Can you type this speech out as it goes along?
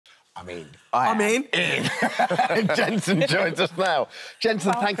I'm in. Jenson joins us now.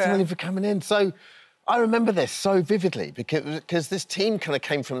 Jenson, thanks a million for coming in. So, I remember this so vividly because this team kind of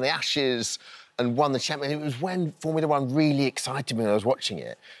came from the ashes and won the championship. It was when Formula One really excited me when I was watching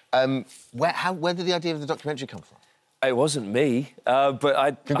it. Where did the idea of the documentary come from? It wasn't me, but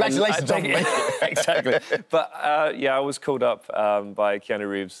I... Congratulations on me. Exactly. But, yeah, I was called up by Keanu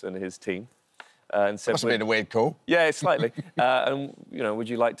Reeves and his team. And said, Must have been a weird call. Yeah, slightly. And, you know, would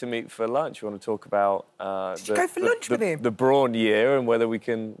you like to meet for lunch? You want to talk about... go for lunch with him? The Brawn year and whether we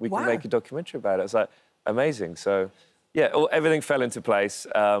can make a documentary about it. It's like, amazing. So, yeah, everything fell into place.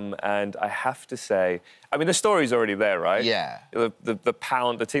 And I have to say... I mean, the story's already there, right? Yeah.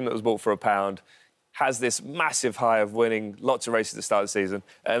 The team that was bought for £1, has this massive high of winning lots of races at the start of the season,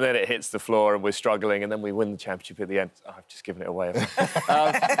 and then it hits the floor and we're struggling, and then we win the championship at the end. Oh, I've just given it away.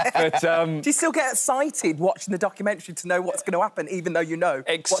 Do you still get excited watching the documentary to know what's going to happen, even though you know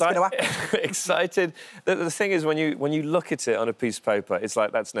what's going to happen? Excited. The thing is, when you look at it on a piece of paper, it's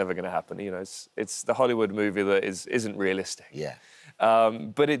like, that's never going to happen. You know, it's the Hollywood movie that isn't realistic. Yeah.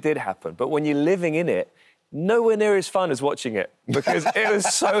 But it did happen. But when you're living in it, nowhere near as fun as watching it, because it was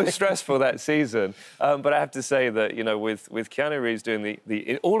so stressful that season. But I have to say that, you know, with Keanu Reeves doing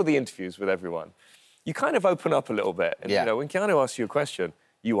all of the interviews with everyone, you kind of open up a little bit. And, you know, when Keanu asks you a question,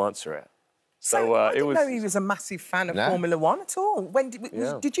 you answer it. So I didn't know he was a massive fan of Formula One at all.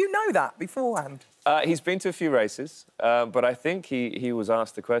 Did you know that beforehand? He's been to a few races, but I think he was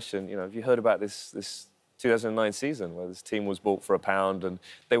asked the question, you know, have you heard about this 2009 season where this team was bought for £1 and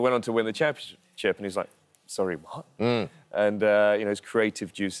they went on to win the championship? And he's like, sorry, what? And, you know, his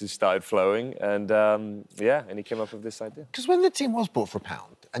creative juices started flowing and, yeah, and he came up with this idea. Because when the team was bought for £1,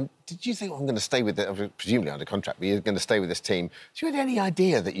 and did you think, I'm going to stay with it, presumably under contract, but you're going to stay with this team, did you have any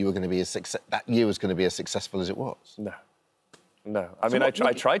idea that you were going to be that year was going to be as successful as it was? No. I mean, I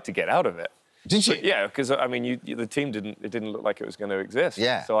tried to get out of it. Did you? But, yeah, because, I mean, the team didn't look like it was going to exist.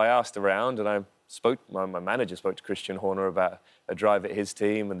 Yeah. So I asked around and my manager spoke to Christian Horner about a drive at his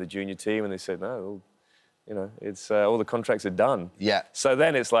team and the junior team, and they said, no, you know, it's all the contracts are done. Yeah. So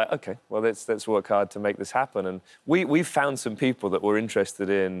then it's like, OK, well, let's work hard to make this happen. And we found some people that were interested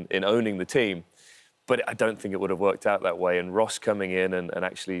in owning the team, but I don't think it would have worked out that way. And Ross coming in and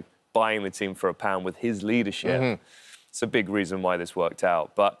actually buying the team for £1 with his leadership, it's a big reason why this worked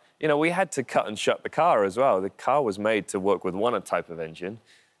out. But, you know, we had to cut and shut the car as well. The car was made to work with one type of engine,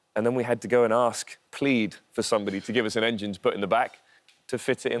 and then we had to go and plead for somebody to give us an engine to put in the back to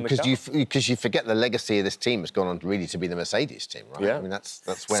fit it in the car. Because you forget the legacy of this team has gone on really to be the Mercedes team, right? Yeah. I mean, that's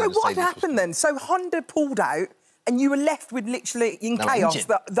where So Mercedes what happened then? So Honda pulled out and you were left with literally in chaos,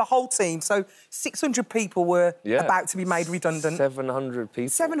 the whole team. So 600 people were about to be made redundant. 700 people.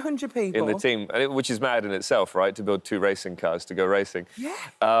 700 people. In the team, which is mad in itself, right, to build 2 racing cars to go racing. Yeah.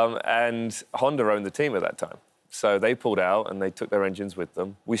 And Honda owned the team at that time. So they pulled out and they took their engines with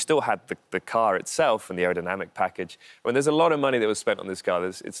them. We still had the car itself and the aerodynamic package. I mean, there's a lot of money that was spent on this car.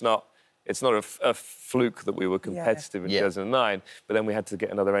 It's not a fluke that we were competitive in 2009, but then we had to get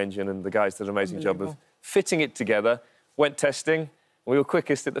another engine, and the guys did an amazing job of fitting it together, went testing. We were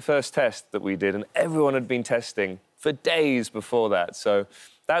quickest at the first test that we did, and everyone had been testing for days before that. So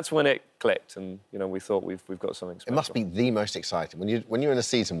that's when it clicked, and, you know, we thought we've got something special. It must be the most exciting. When you're in a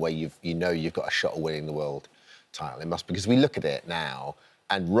season where you've got a shot at winning the world title, it must, because we look at it now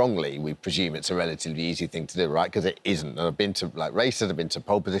and wrongly we presume it's a relatively easy thing to do, right? Because it isn't. And I've been to races, I've been to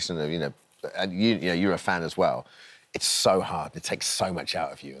pole position, you know, and you know you're a fan as well. It's so hard. It takes so much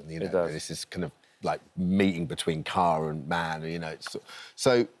out of you, and you know this is kind of like meeting between car and man, you know.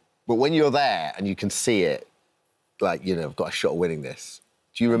 So, but when you're there and you can see it, like, you know, I've got a shot of winning this.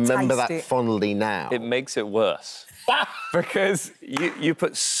 Do you remember that fondly now? It makes it worse because you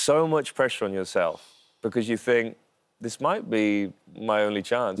put so much pressure on yourself. Because you think, this might be my only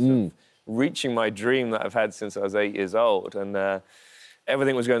chance of reaching my dream that I've had since I was 8 years old. And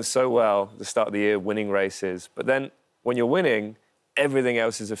everything was going so well at the start of the year, winning races. But then when you're winning, everything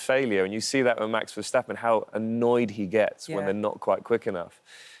else is a failure. And you see that with Max Verstappen, how annoyed he gets when they're not quite quick enough.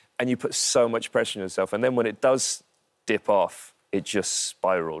 And you put so much pressure on yourself. And then when it does dip off, it just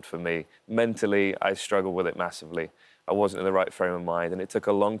spiraled for me. Mentally, I struggled with it massively. I wasn't in the right frame of mind. And it took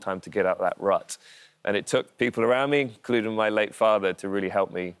a long time to get out of that rut. And it took people around me, including my late father, to really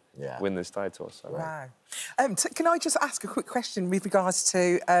help me win this title. So. Wow. Can I just ask a quick question with regards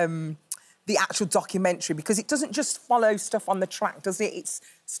to the actual documentary? Because it doesn't just follow stuff on the track, does it? It's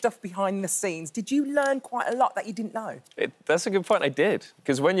stuff behind the scenes. Did you learn quite a lot that you didn't know? That's a good point. I did.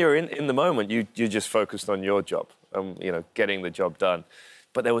 Because when you're in the moment, you're just focused on your job, you know, getting the job done.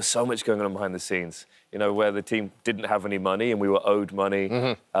 But there was so much going on behind the scenes. you know, where the team didn't have any money and we were owed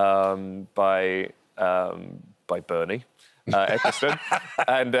money by Bernie Ecclestone.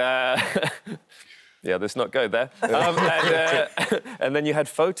 And yeah, let's not go there. And then you had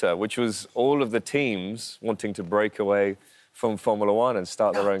FOTA, which was all of the teams wanting to break away from Formula One and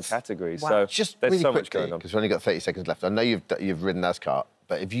start their own category. Wow. So Just there's really so quickly, much going on. because we've only got 30 seconds left. I know you've ridden NASCAR,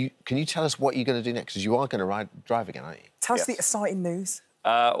 but can you tell us what you're going to do next? Because you are going to drive again, aren't you? Tell us the exciting news.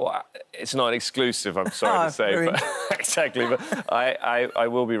 Well, it's not exclusive, I'm sorry to say, but exactly. But I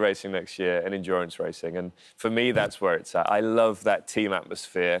will be racing next year in endurance racing, and for me, that's where it's at. I love that team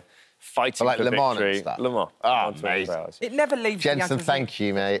atmosphere, fighting like for Le Mans victory. and stuff. Le Mans. Oh, amazing. It never leaves you. Jenson, thank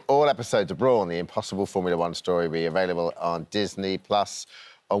you, mate. All episodes of Brawn, the Impossible Formula One story, will be available on Disney Plus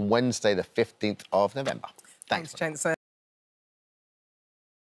on Wednesday, the 15th of November. Thanks, Jenson.